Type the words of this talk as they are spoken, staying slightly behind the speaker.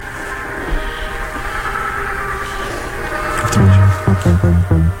Good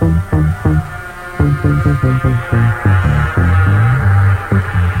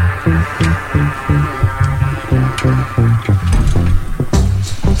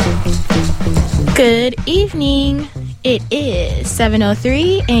evening. It is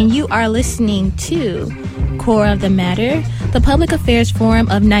 7:03 and you are listening to Core of the Matter, the public affairs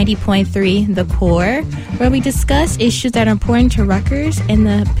forum of 90.3 The Core, where we discuss issues that are important to Rutgers and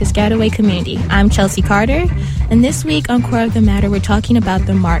the Piscataway community. I'm Chelsea Carter, and this week on Core of the Matter, we're talking about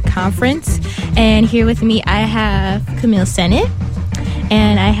the MARC conference. And here with me, I have Camille Sennett,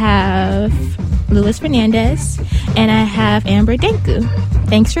 and I have Luis Fernandez, and I have Amber Denku.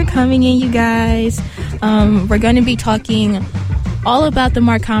 Thanks for coming in, you guys. We're going to be talking all about the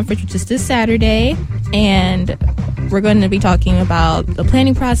MARC conference, which is this Saturday, and we're going to be talking about the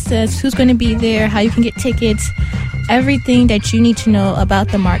planning process, who's going to be there, how you can get tickets, everything that you need to know about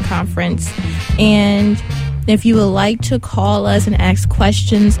the MARC conference. And if you would like to call us and ask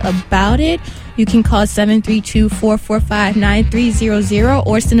questions about it, you can call 732-445-9300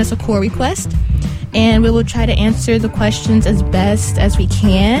 or send us a core request, and we will try to answer the questions as best as we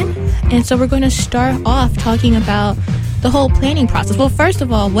can. And so we're going to start off talking about the whole planning process. Well, first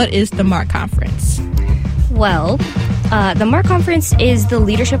of all, what is the MARC conference? Well, the MARC conference is the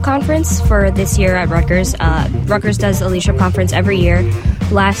leadership conference for this year at Rutgers. Rutgers does a leadership conference every year.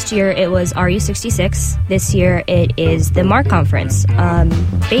 Last year it was RU66. This year it is the MARC conference.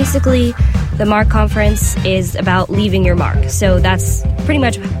 Basically, the MARC conference is about leaving your mark. So that's pretty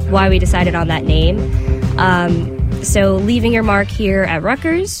much why we decided on that name. So leaving your mark here at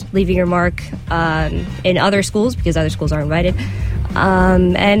Rutgers, leaving your mark in other schools, because other schools are invited,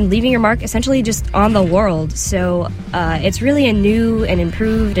 and leaving your mark essentially just on the world. So it's really a new and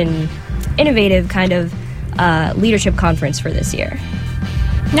improved and innovative kind of leadership conference for this year.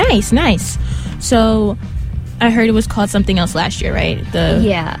 Nice. So I heard it was called something else last year, right?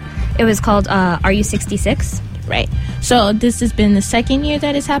 Yeah, it was called RU66. Right. So this has been the second year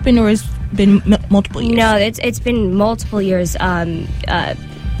that it's happened, or has been multiple years? No, it's been multiple years.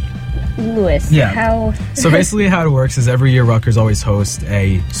 Louis, how... So basically how it works is every year Rutgers always hosts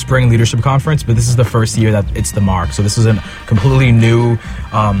a spring leadership conference, but this is the first year that it's the MARC. So this is a completely new,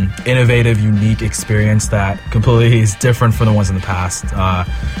 innovative, unique experience that completely is different from the ones in the past.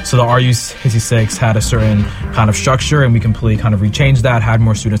 So the RU66 had a certain kind of structure, and we completely kind of rechanged that, had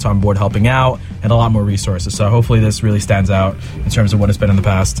more students on board helping out, and a lot more resources. So hopefully this really stands out in terms of what it's been in the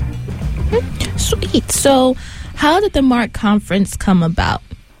past. Sweet. So how did the MARC conference come about?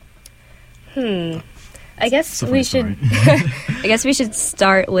 I guess we should. I guess we should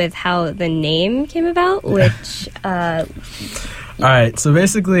start with how the name came about. Which, all right. So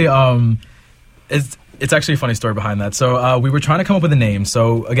basically, it's actually a funny story behind that. So we were trying to come up with a name.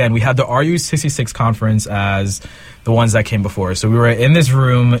 So again, we had the RU66 conference as the ones that came before. So we were in this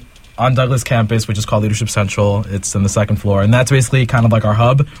room on Douglas campus, which is called Leadership Central. It's on the second floor, and that's basically kind of like our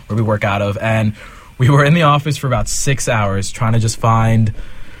hub where we work out of. And we were in the office for about 6 hours trying to just find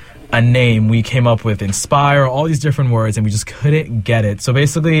a name. We came up with Inspire, all these different words, and we just couldn't get it. So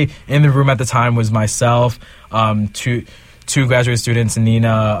basically, in the room at the time was myself, two graduate students,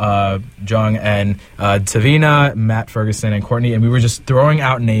 Nina Jung and Tavina, Matt Ferguson, and Courtney, and we were just throwing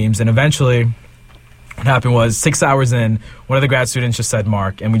out names. And eventually, what happened was 6 hours in, one of the grad students just said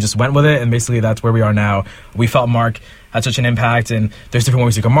MARC, and we just went with it, and basically that's where we are now. We felt MARC had such an impact, and there's different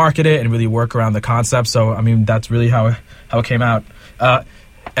ways you can market it and really work around the concept. So, I mean, that's really how it came out.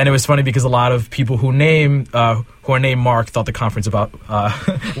 And it was funny because a lot of people who are named MARC thought the conference was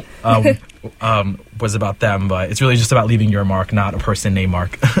about them, but it's really just about leaving your mark, not a person named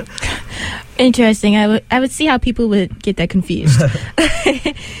Mark. Interesting. I would see how people would get that confused.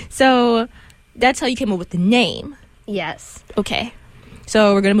 So that's how you came up with the name. Yes. Okay.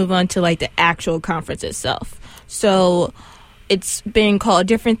 So we're gonna move on to like the actual conference itself. So it's been called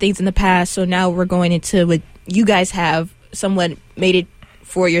different things in the past. So now we're going into what you guys have somewhat made it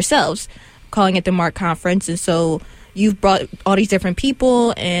for yourselves, calling it the MARC conference. And so you've brought all these different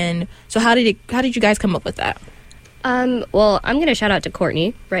people, and so how did you guys come up with that? Well, I'm going to shout out to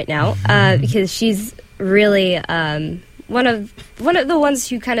Courtney right now because she's really one of the ones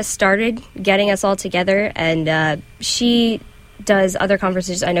who kind of started getting us all together, and she does other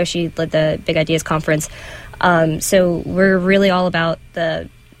conferences. I know she led the Big Ideas conference, so we're really all about the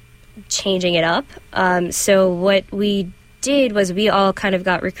changing it up. So what we did was we all kind of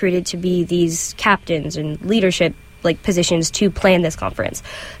got recruited to be these captains and leadership like positions to plan this conference.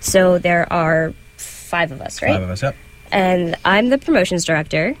 So there are 5 of us, right? 5 of us, yep. And I'm the promotions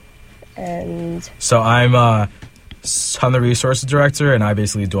director. And so I'm the resources director, and I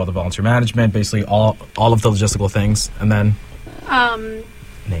basically do all the volunteer management, basically all of the logistical things. And then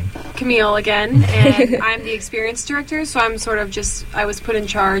Name. Camille again, and I'm the experience director, so I'm I was put in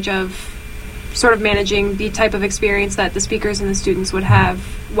charge of sort of managing the type of experience that the speakers and the students would have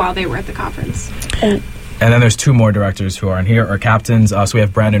while they were at the conference. And then there's two more directors who aren't here, or captains. So we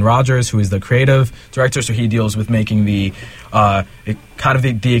have Brandon Rogers, who is the creative director. So he deals with making the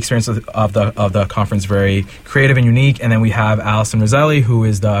experience of the conference very creative and unique. And then we have Allison Roselli, who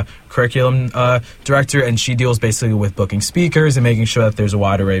is the curriculum director, and she deals basically with booking speakers and making sure that there's a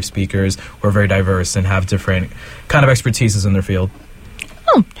wide array of speakers who are very diverse and have different kind of expertises in their field.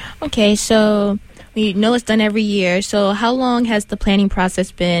 Oh, okay. So we know it's done every year. So how long has the planning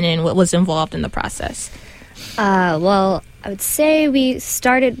process been, and what was involved in the process? Well, I would say we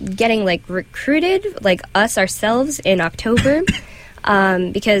started getting recruited, us ourselves, in October,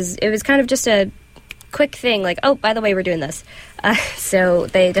 because it was kind of just a quick thing, oh, by the way, we're doing this. So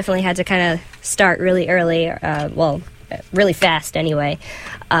they definitely had to kind of start really early, really fast anyway.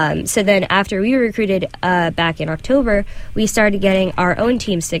 So then after we were recruited back in October, we started getting our own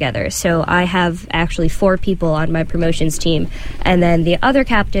teams together. So I have actually 4 people on my promotions team, and then the other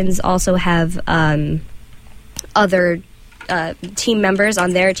captains also have other team members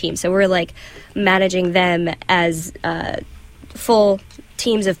on their team. So we're managing them as full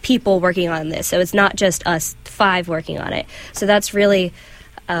teams of people working on this. So it's not just us 5 working on it. So that's really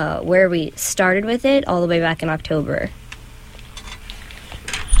where we started with it all the way back in October.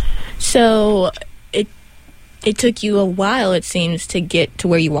 So it took you a while, it seems, to get to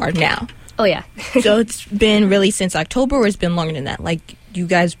where you are now. Oh, yeah. So it's been really since October, or it's been longer than that? You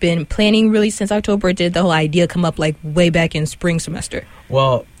guys been planning really since October, or did the whole idea come up way back in spring semester?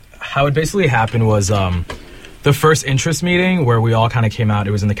 Well, how it basically happened was the first interest meeting where we all kind of came out,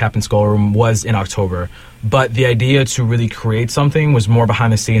 it was in the captain's schoolroom, was in October. But the idea to really create something was more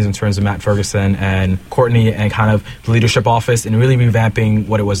behind the scenes in terms of Matt Ferguson and Courtney and kind of the leadership office, and really revamping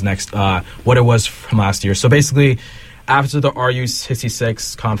what it was what it was from last year. So basically, after the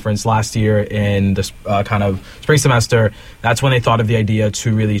RU66 conference last year in the kind of spring semester, that's when they thought of the idea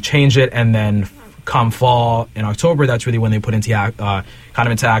to really change it. And then come fall in October, that's really when they put into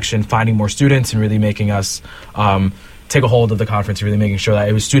action finding more students and really making us take a hold of the conference, really making sure that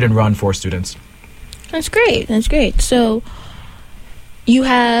it was student run for students. That's great. So you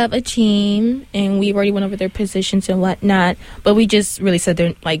have a team, and we already went over their positions and whatnot, but we just really said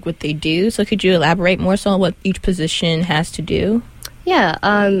they're what they do. So could you elaborate more so on what each position has to do? Yeah,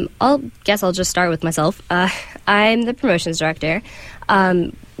 I'll just start with myself. I'm the promotions director.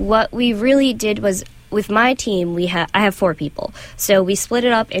 What we really did was, with my team, I have 4 people. So we split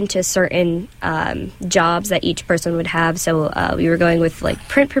it up into certain jobs that each person would have. So we were going with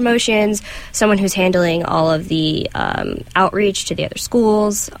print promotions, someone who's handling all of the outreach to the other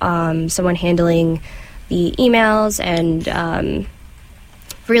schools, someone handling the emails, and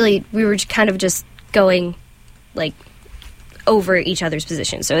really we were kind of just going over each other's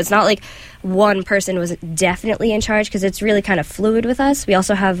positions. So it's not one person was definitely in charge, because it's really kind of fluid with us. We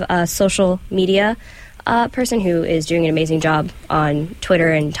also have a social media person who is doing an amazing job on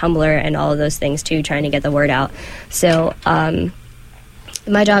Twitter and Tumblr and all of those things too, trying to get the word out. So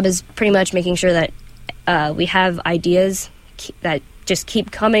my job is pretty much making sure that we have ideas that just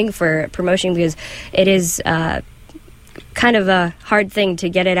keep coming for promotion, because it is kind of a hard thing to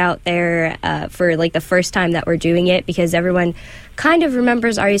get it out there for the first time that we're doing it, because everyone kind of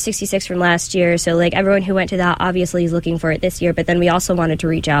remembers RU66 from last year. So everyone who went to that obviously is looking for it this year. But then we also wanted to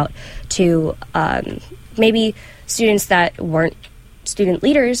reach out to maybe students that weren't student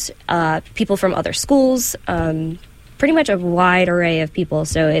leaders, people from other schools, pretty much a wide array of people.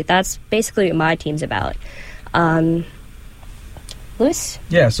 So that's basically what my team's about. Lewis?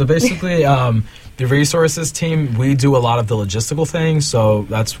 Yeah, so basically the resources team, we do a lot of the logistical things, so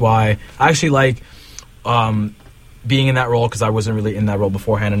that's why I actually like being in that role, because I wasn't really in that role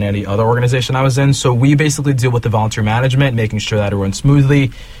beforehand in any other organization I was in. So we basically deal with the volunteer management, making sure that it runs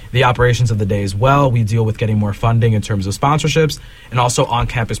smoothly, the operations of the day as well. We deal with getting more funding in terms of sponsorships and also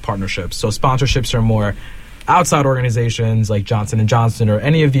on-campus partnerships. So sponsorships are more outside organizations like Johnson & Johnson or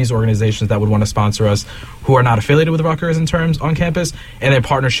any of these organizations that would want to sponsor us who are not affiliated with Rutgers in terms on campus. And then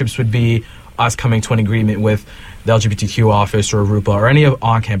partnerships would be us coming to an agreement with the LGBTQ office or RUPA or any of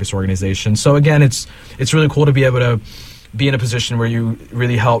on-campus organizations. So again, it's really cool to be able to be in a position where you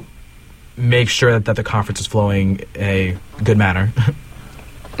really help make sure that the conference is flowing in a good manner.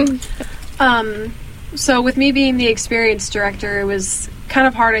 So with me being the experience director, it was kind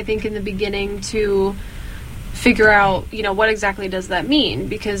of hard, I think, in the beginning to figure out, what exactly does that mean?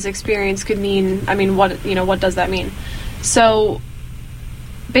 Because experience could mean, what does that mean? So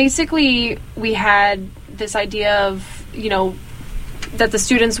basically we had this idea of, that the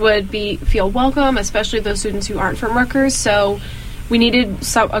students would feel welcome, especially those students who aren't from Rutgers. So we needed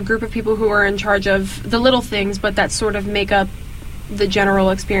a group of people who are in charge of the little things, but that sort of make up the general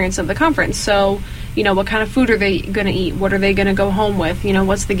experience of the conference. So, what kind of food are they going to eat? What are they going to go home with?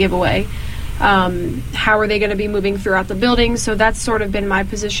 What's the giveaway? How are they going to be moving throughout the building? So that's sort of been my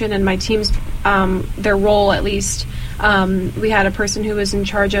position and my team's, their role at least. We had a person who was in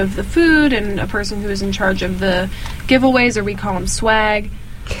charge of the food and a person who was in charge of the giveaways, or we call them swag,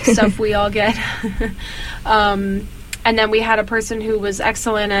 stuff we all get. And then we had a person who was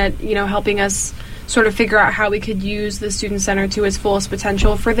excellent at, helping us sort of figure out how we could use the Student Center to its fullest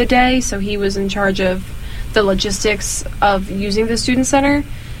potential for the day. So he was in charge of the logistics of using the Student Center,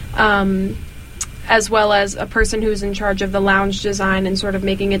 as well as a person who's in charge of the lounge design and sort of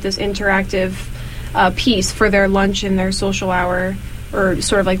making it this interactive piece for their lunch and their social hour, or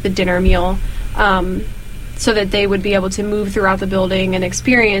sort of like the dinner meal, so that they would be able to move throughout the building and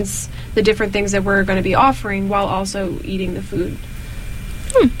experience the different things that we're going to be offering while also eating the food.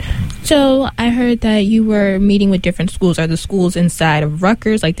 So I heard that you were meeting with different schools. Are the schools inside of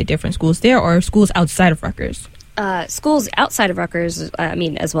Rutgers, like the different schools there, or schools outside of Rutgers? Schools outside of Rutgers,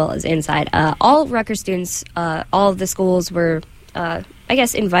 as well as inside. All Rutgers students, all of the schools were,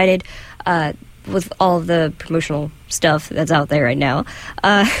 invited with all of the promotional stuff that's out there right now.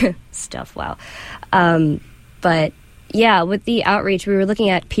 Wow. But yeah, with the outreach, we were looking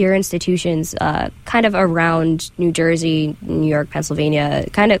at peer institutions kind of around New Jersey, New York, Pennsylvania,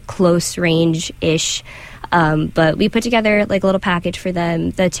 kind of close range-ish. But we put together like a little package for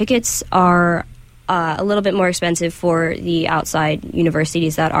them. The tickets are a little bit more expensive for the outside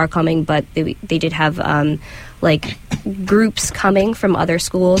universities that are coming, but they did have groups coming from other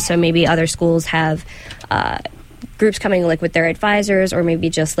schools. So maybe other schools have groups coming like with their advisors, or maybe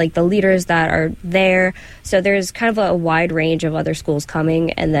just like the leaders that are there. So there's kind of a wide range of other schools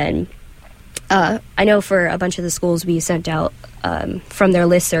coming. And then I know for a bunch of the schools we sent out from their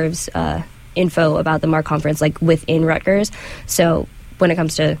listservs info about the MARC conference, like within Rutgers. So when it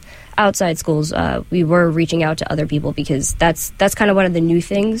comes to outside schools, we were reaching out to other people, because that's kind of one of the new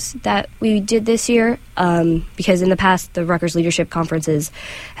things that we did this year, because in the past the Rutgers Leadership Conferences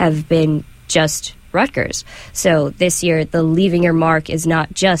have been just Rutgers. So this year the Leaving Your Mark is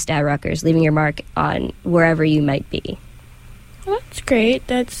not just at Rutgers, leaving your mark on wherever you might be. Well, that's great.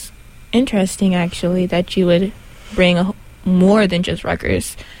 That's interesting, actually, that you would bring more than just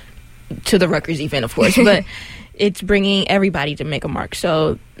Rutgers to the Rutgers event, of course, but it's bringing everybody to make a mark.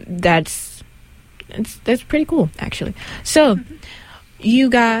 So that's pretty cool, actually. So you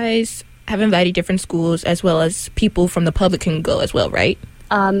guys have invited different schools, as well as people from the public can go as well, right?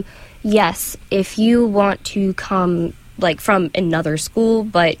 Yes. If you want to come like from another school,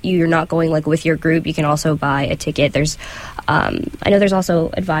 but you're not going like with your group, you can also buy a ticket. There's I know there's also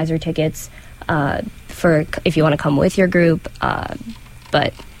advisor tickets for if you want to come with your group.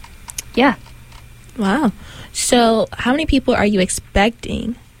 But yeah. Wow. So how many people are you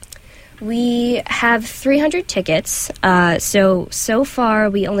expecting? We have 300 tickets. So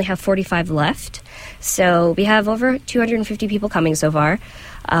far we only have 45 left. So we have over 250 people coming so far.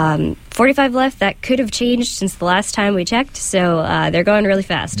 45 left. That could have changed since the last time we checked. So they're going really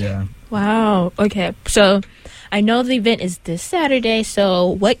fast. Yeah. Wow. Okay. So I know the event is this Saturday. So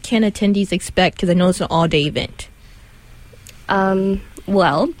what can attendees expect? Because I know it's an all-day event.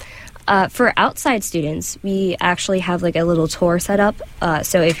 For outside students, we actually have like a little tour set up.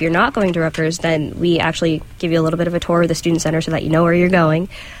 So if you're not going to Rutgers, then we actually give you a little bit of a tour of the Student Center so that you know where you're going.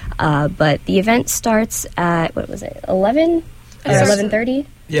 But the event starts at, 11 or 11:30?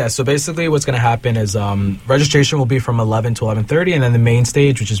 Yeah, so basically what's going to happen is registration will be from 11 to 11:30, and then the main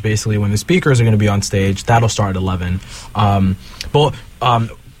stage, which is basically when the speakers are going to be on stage, that'll start at 11.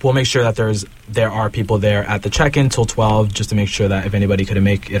 We'll make sure that there are people there at the check-in till 12, just to make sure that if anybody couldn't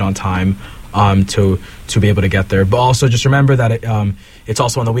make it on time, to be able to get there. But also just remember that it's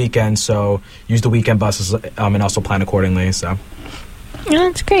also on the weekend, so use the weekend buses and also plan accordingly. So Yeah,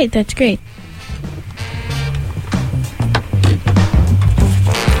 that's great. That's great.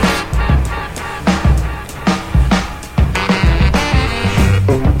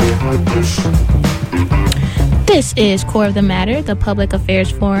 This is Core of the Matter, the public affairs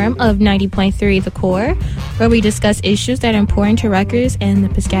forum of 90.3 The Core, where we discuss issues that are important to Rutgers and the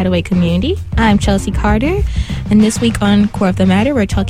Piscataway community. I'm Chelsea Carter, and this week on Core of the Matter, we're talking